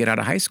think when they get out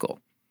of high school.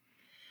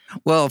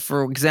 Well,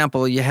 for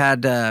example, you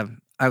had,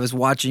 I was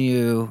watching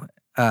you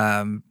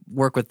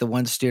work with the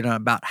one student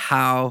about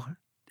how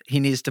he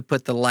needs to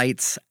put the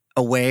lights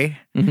away.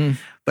 Mm-hmm.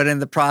 But in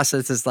the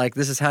process, it's like,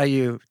 this is how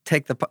you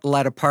take the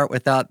light apart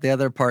without the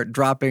other part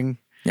dropping.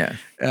 Yeah.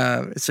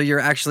 So you're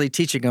actually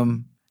teaching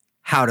them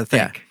how to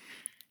think.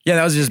 Yeah,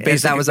 that was just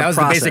basic. That was the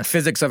process. basic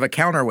physics of a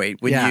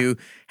counterweight. When you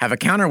have a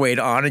counterweight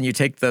on and you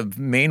take the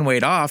main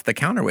weight off, the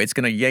counterweight's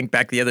going to yank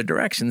back the other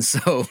direction.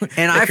 So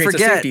and I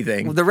forget, a safety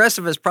thing. The rest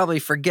of us probably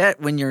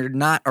forget when you're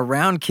not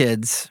around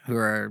kids who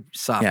are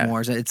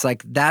sophomores. Yeah. It's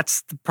like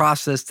that's the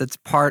process that's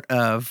part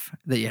of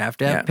that you have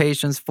to have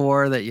patience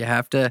for, that you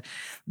have to,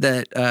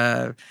 but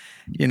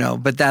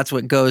that's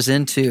what goes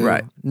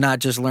into not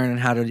just learning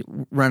how to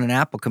run an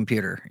Apple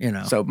computer,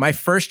 So my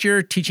first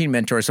year teaching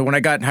mentor, so when I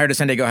got hired at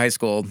San Diego High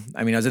School,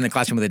 I was in the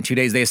classroom within 2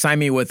 days. They assigned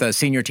me with a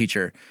senior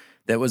teacher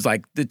that was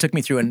like, that took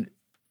me through, and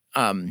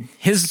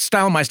his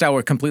style and my style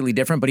were completely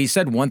different, but he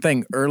said one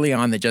thing early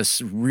on that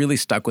just really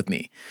stuck with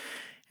me.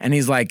 And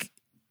he's like,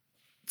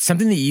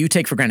 something that you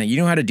take for granted, you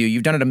know how to do,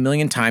 you've done it a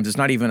million times, it's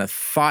not even a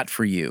thought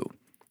for you,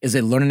 is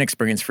a learning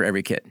experience for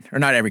every kid. Or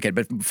not every kid,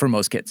 but for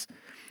most kids.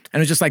 And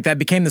it was just like, that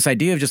became this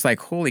idea of just like,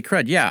 holy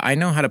crud, yeah, I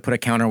know how to put a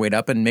counterweight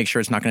up and make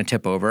sure it's not going to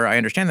tip over. I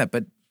understand that,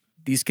 but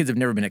these kids have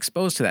never been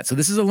exposed to that. So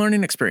this is a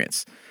learning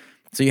experience.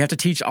 So you have to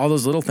teach all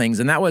those little things.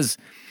 And that was,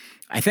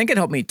 I think it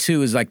helped me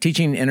too, is like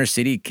teaching inner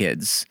city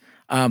kids,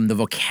 the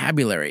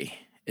vocabulary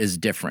is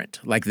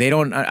different. Like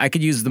I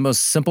could use the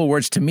most simple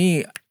words to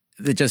me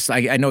that just,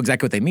 I know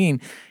exactly what they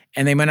mean.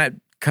 And they might not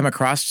come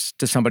across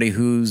to somebody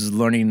who's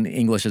learning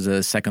English as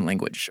a second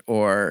language,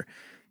 or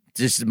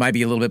just might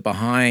be a little bit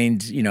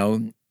behind,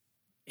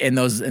 in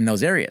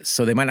those areas.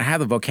 So they might not have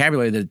the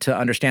vocabulary to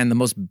understand the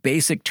most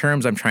basic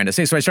terms I'm trying to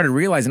say. So I started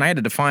realizing I had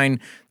to define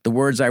the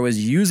words I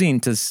was using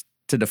to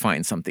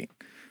define something.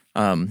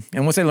 And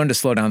once I learned to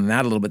slow down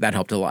that a little bit, that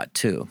helped a lot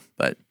too.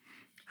 But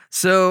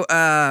so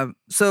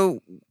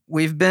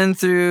we've been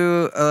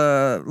through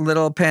a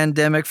little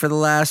pandemic for the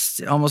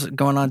last almost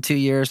going on 2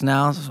 years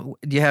now. So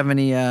do you have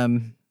any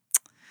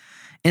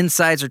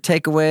insights or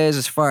takeaways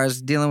as far as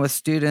dealing with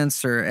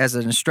students or as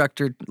an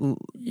instructor?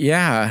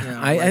 Yeah,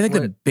 I think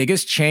the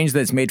biggest change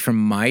that's made from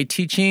my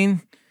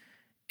teaching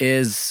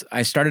is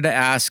I started to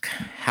ask,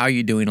 how are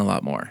you doing, a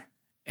lot more.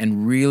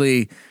 And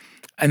really,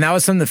 and that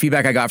was some of the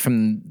feedback I got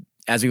from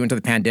as we went to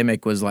the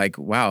pandemic was like,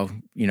 wow,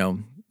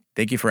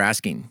 thank you for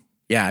asking.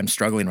 Yeah, I'm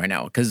struggling right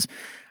now. Because,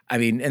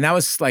 and that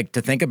was like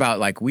to think about,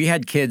 like, we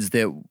had kids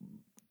that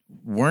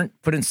weren't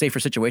put in safer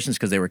situations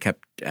because they were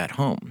kept at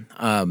home.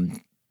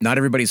 Not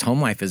everybody's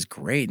home life is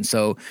great. And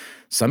so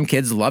some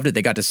kids loved it.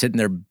 They got to sit in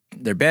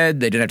their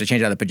bed. They didn't have to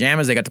change out of the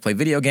pajamas. They got to play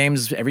video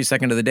games every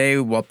second of the day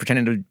while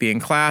pretending to be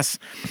in class.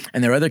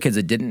 And there were other kids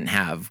that didn't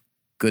have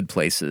good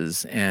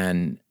places.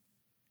 And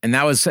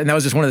that was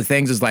just one of the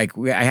things is like,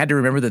 I had to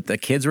remember that the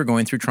kids were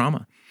going through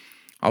trauma.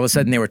 All of a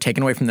sudden they were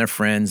taken away from their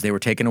friends. They were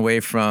taken away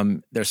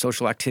from their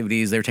social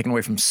activities. They were taken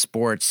away from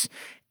sports.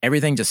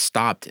 Everything just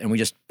stopped. And we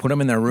just put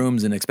them in their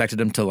rooms and expected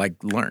them to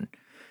like learn.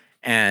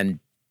 And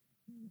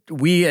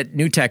we at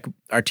New Tech,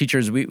 our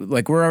teachers,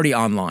 we're already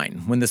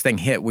online. When this thing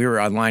hit, we were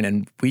online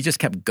and we just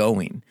kept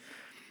going.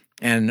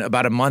 And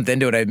about a month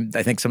into it,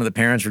 I think some of the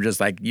parents were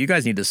just like, you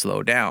guys need to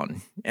slow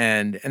down.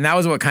 And that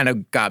was what kind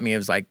of got me. It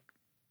was like,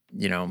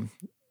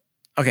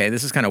 okay,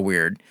 this is kind of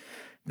weird.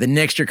 The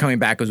next year coming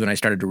back was when I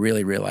started to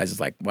really realize,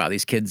 it's like, wow,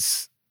 these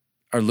kids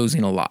are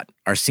losing a lot.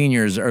 Our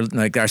seniors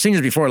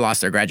before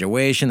lost their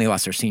graduation. They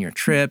lost their senior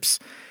trips.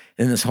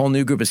 And this whole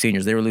new group of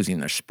seniors, they were losing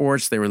their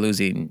sports. They were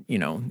losing,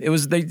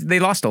 they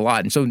lost a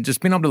lot. And so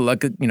just being able to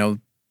look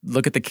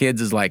at the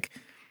kids is like,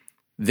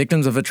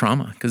 victims of a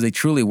trauma, because they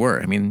truly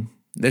were. I mean,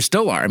 they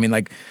still are. I mean,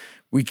 like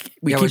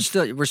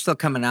we're still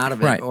coming out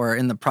of it, Right. or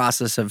in the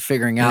process of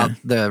figuring out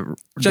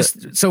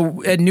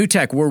So at New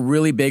Tech, we're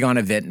really big on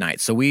event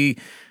nights. So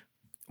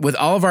with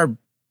all of our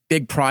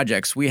big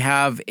projects, we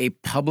have a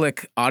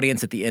public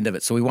audience at the end of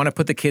it. So we want to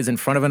put the kids in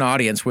front of an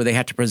audience where they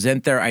have to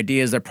present their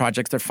ideas, their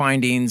projects, their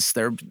findings,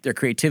 their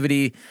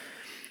creativity.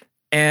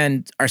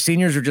 And our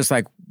seniors are just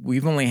like,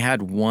 we've only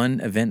had one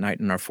event night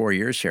in our 4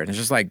 years here. And it's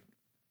just like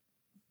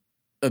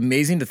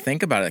amazing to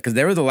think about it, because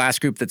they were the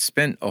last group that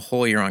spent a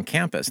whole year on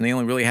campus. And they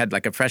only really had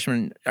like our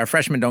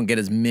freshmen don't get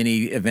as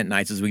many event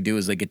nights as we do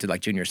as they get to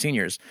like junior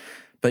seniors.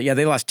 But yeah,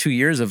 they lost 2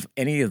 years of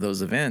any of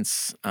those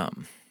events.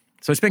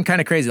 So it's been kind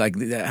of crazy, like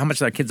how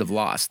much our kids have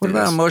lost. What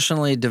about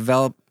emotionally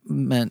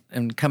development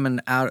and coming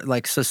out?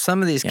 Like, so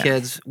some of these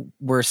kids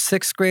were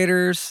sixth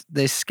graders,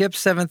 they skipped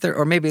seventh,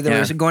 or maybe they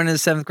were going into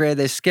seventh grade,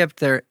 they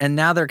skipped there, and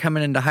now they're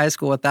coming into high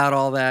school without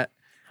all that.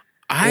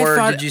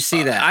 Did you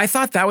see that? I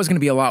thought that was going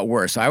to be a lot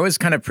worse. I was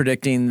kind of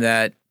predicting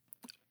that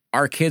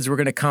our kids were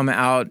going to come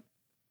out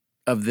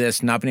of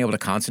this not being able to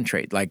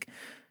concentrate. Like,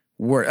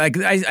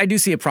 I do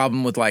see a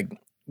problem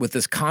with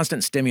this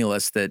constant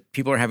stimulus that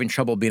people are having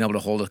trouble being able to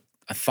hold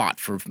a thought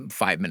for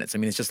 5 minutes. I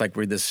mean, it's just like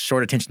where this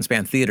short attention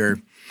span theater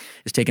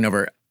is taking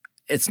over.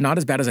 It's not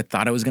as bad as I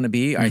thought it was going to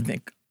be. I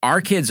think our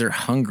kids are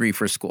hungry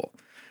for school.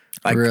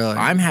 Like, really?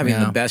 I'm having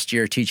the best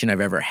year teaching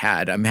I've ever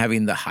had. I'm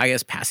having the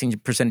highest passing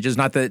percentages.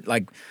 Not that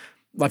like a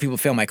lot of people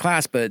fail my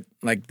class, but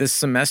like this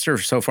semester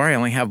so far, I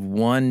only have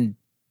one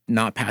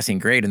not passing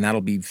grade, and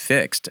that'll be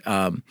fixed.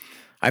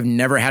 I've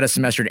never had a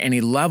semester at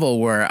any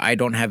level where I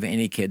don't have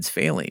any kids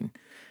failing.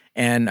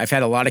 And I've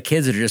had a lot of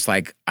kids that are just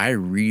like, I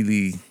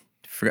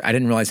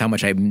didn't realize how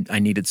much I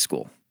needed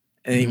school.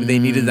 And they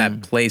needed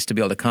that place to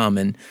be able to come.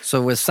 And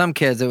so with some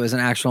kids, it was an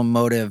actual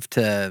motive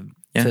to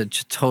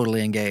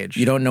totally engage.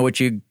 You don't know what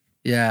you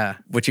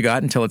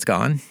got until it's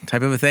gone,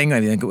 type of a thing.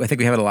 I think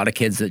we have a lot of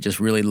kids that just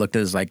really looked at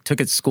it as like,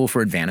 took it school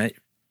for advantage,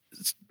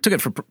 took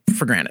it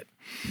for granted.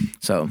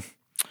 So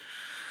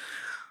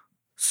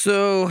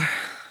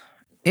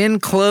in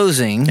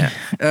closing,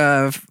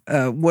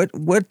 what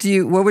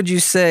would you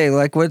say?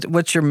 Like,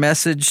 what's your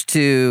message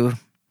to?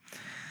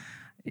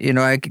 You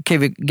know, I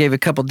gave a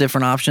couple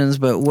different options,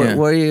 but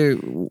what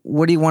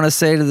do you want to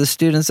say to the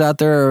students out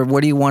there, or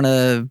what do you want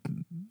to,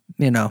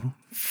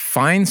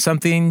 Find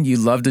something you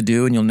love to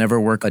do and you'll never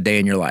work a day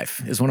in your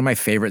life is one of my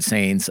favorite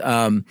sayings. You're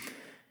going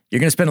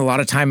to spend a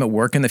lot of time at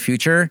work in the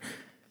future.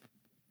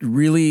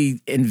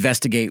 Really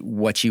investigate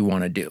what you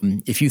want to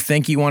do. If you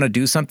think you want to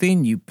do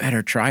something, you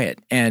better try it.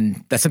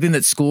 And that's something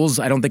that schools,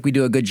 I don't think we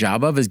do a good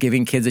job of, is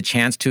giving kids a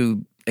chance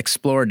to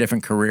explore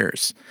different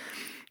careers.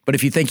 But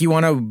if you think you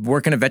want to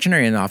work in a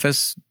veterinarian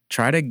office,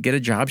 try to get a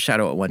job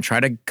shadow at one. Try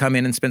to come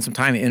in and spend some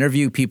time,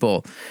 interview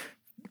people,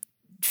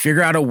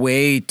 figure out a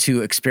way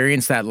to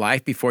experience that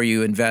life before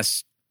you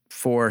invest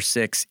 4,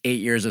 6, 8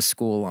 years of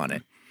school on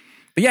it.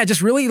 But yeah,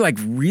 just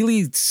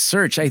really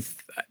search.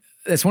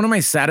 That's one of my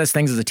saddest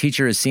things as a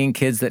teacher, is seeing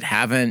kids that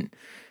haven't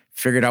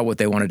figured out what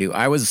they want to do.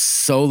 I was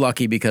so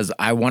lucky because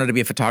I wanted to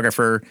be a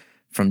photographer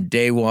from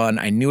day one.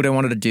 I knew what I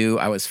wanted to do.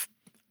 It was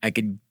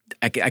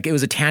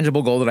a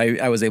tangible goal that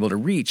I was able to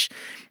reach.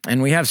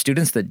 And we have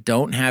students that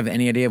don't have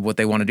any idea of what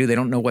they want to do. They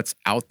don't know what's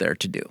out there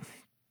to do.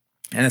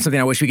 And that's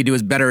something I wish we could do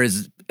as better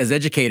as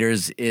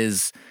educators,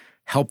 is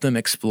help them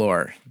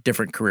explore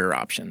different career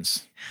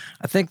options.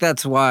 I think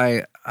that's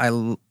why I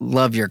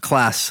love your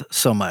class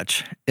so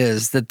much,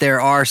 is that there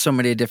are so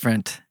many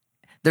different,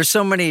 there's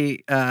so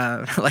many,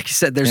 like you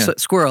said, there's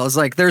squirrels,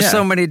 like there's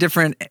so many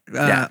different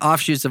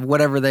offshoots of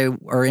whatever they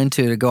are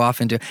into to go off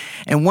into.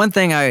 And one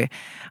thing I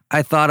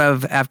thought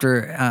of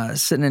after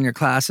sitting in your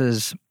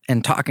classes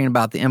and talking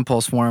about the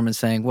Impulse Forum and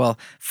saying, well,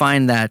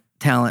 find that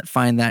talent,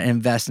 find that,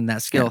 invest in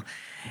that skill. Yeah.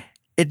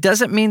 It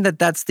doesn't mean that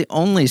that's the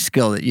only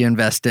skill that you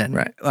invest in.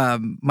 Right.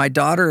 My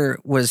daughter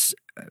was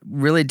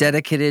really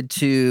dedicated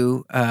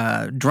to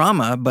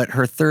drama, but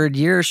her third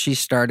year she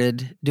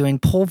started doing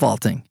pole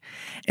vaulting.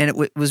 And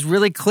it was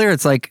really clear.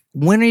 It's like,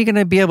 when are you going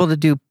to be able to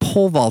do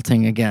pole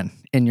vaulting again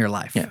in your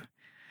life? Yeah.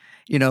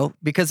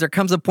 Because there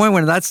comes a point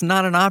when that's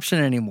not an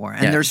option anymore.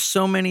 And there's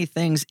so many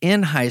things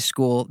in high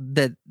school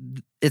that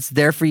it's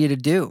there for you to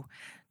do.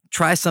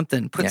 Try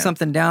something, put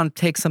something down,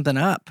 take something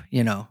up,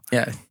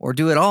 or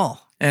do it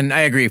all. And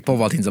I agree, pole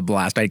vaulting's a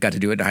blast. I got to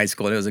do it in high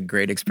school, and it was a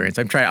great experience.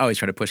 I always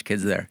try to push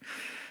kids there.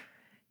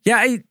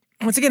 Yeah,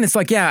 once again, it's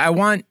like,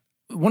 one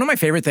of my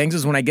favorite things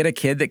is when I get a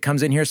kid that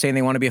comes in here saying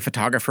they want to be a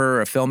photographer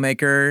or a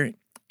filmmaker,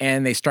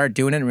 and they start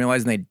doing it and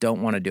realizing they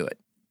don't want to do it.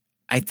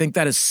 I think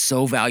that is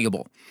so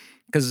valuable,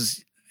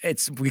 because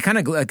it's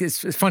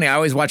funny. I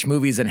always watch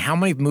movies, and how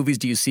many movies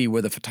do you see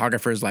where the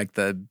photographer is like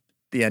the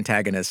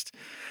antagonist?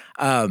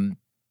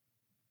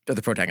 Or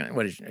the protagonist,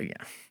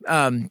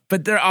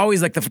 but they're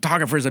always like, the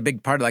photographer is a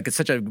big part of, like, it's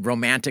such a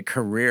romantic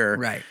career.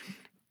 Right.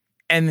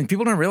 And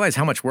people don't realize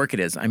how much work it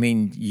is. I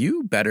mean,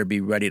 you better be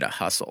ready to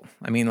hustle.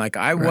 I mean, like,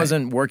 I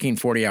wasn't working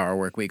 40-hour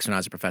work weeks when I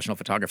was a professional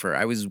photographer.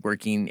 I was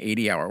working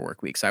 80-hour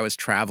work weeks. I was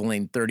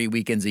traveling 30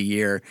 weekends a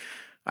year,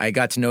 I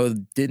got to know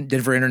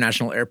Denver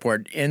International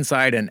Airport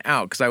inside and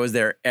out because I was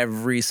there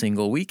every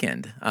single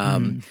weekend,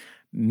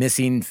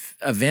 missing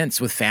events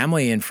with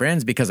family and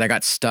friends because I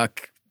got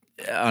stuck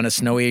on a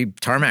snowy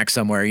tarmac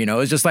somewhere. You know,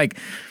 it's just like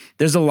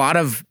there's a lot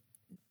of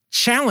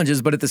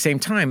challenges, but at the same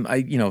time,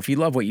 if you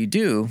love what you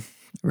do,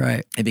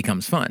 right, it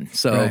becomes fun.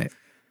 So, right.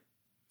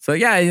 So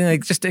yeah,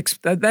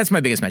 that's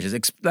my biggest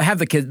message. Have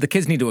the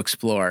kids need to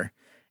explore,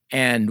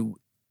 and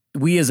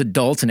we as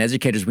adults and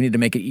educators, we need to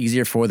make it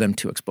easier for them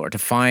to explore, to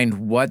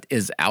find what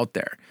is out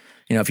there.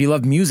 You know, if you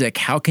love music,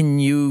 how can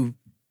you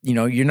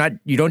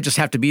don't just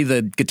have to be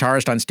the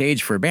guitarist on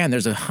stage for a band.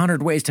 There's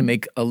 100 ways to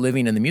make a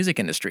living in the music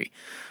industry.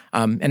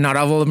 And not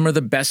all of them are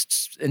the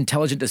best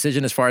intelligent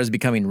decision as far as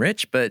becoming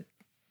rich, but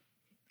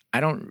I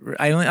don't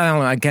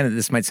know. Again,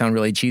 this might sound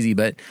really cheesy,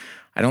 but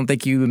I don't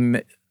think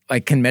you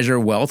can measure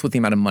wealth with the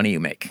amount of money you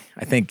make.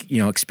 I think,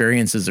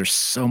 experiences are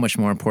so much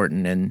more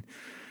important, and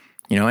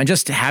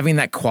just having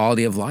that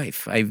quality of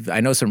life. I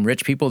know some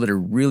rich people that are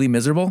really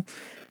miserable,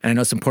 and I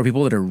know some poor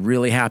people that are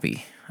really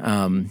happy.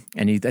 I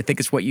think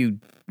it's what you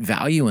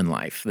value in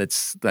life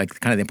that's like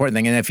kind of the important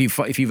thing. And if you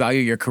value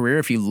your career,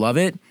 if you love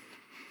it,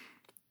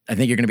 I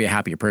think you're going to be a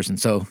happier person.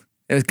 So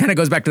it kind of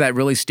goes back to that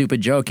really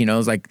stupid joke.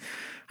 It's like,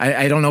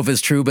 I don't know if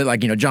it's true, but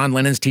John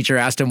Lennon's teacher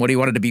asked him what he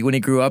wanted to be when he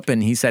grew up,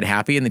 and he said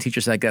happy, and the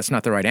teacher said, that's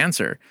not the right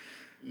answer.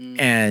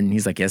 And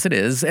he's like, yes, it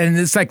is. And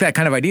it's like that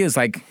kind of idea is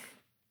like,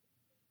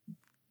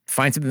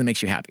 find something that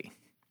makes you happy.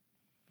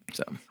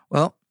 So,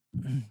 well,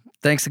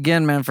 thanks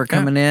again, man, for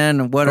coming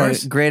in. What a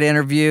great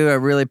interview. I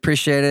really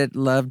appreciate it.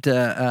 Love to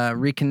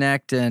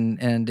reconnect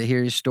and to hear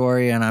your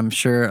story. And I'm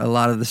sure a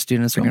lot of the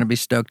students are going to be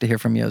stoked to hear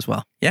from you as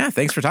well. Yeah,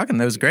 thanks for talking.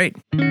 That was great.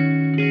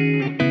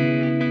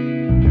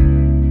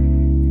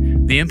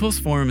 The Impulse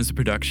Forum is a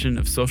production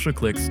of Social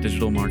Clicks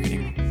Digital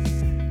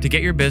Marketing. To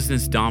get your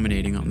business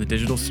dominating on the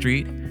digital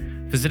street,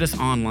 visit us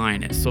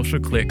online at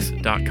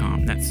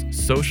socialclicks.com.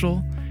 That's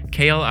social,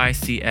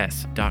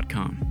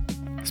 KLICS.com.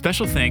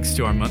 Special thanks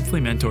to our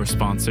monthly mentor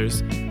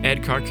sponsors,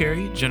 Ed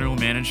Carcari, General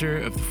Manager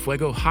of the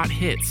Fuego Hot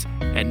Hits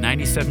at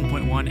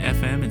 97.1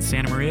 FM in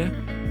Santa Maria,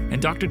 and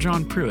Dr.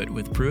 John Pruitt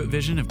with Pruitt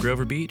Vision of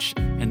Grover Beach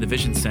and the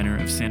Vision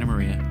Center of Santa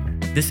Maria.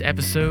 This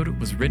episode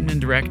was written and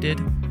directed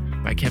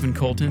by Kevin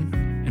Colton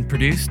and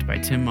produced by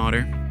Tim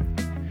Motter.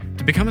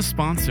 To become a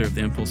sponsor of the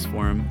Impulse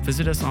Forum,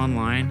 visit us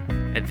online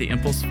at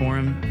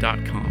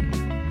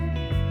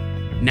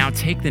theimpulseforum.com. Now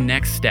take the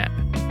next step.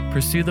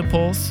 Pursue the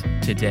pulse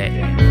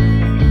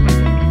today.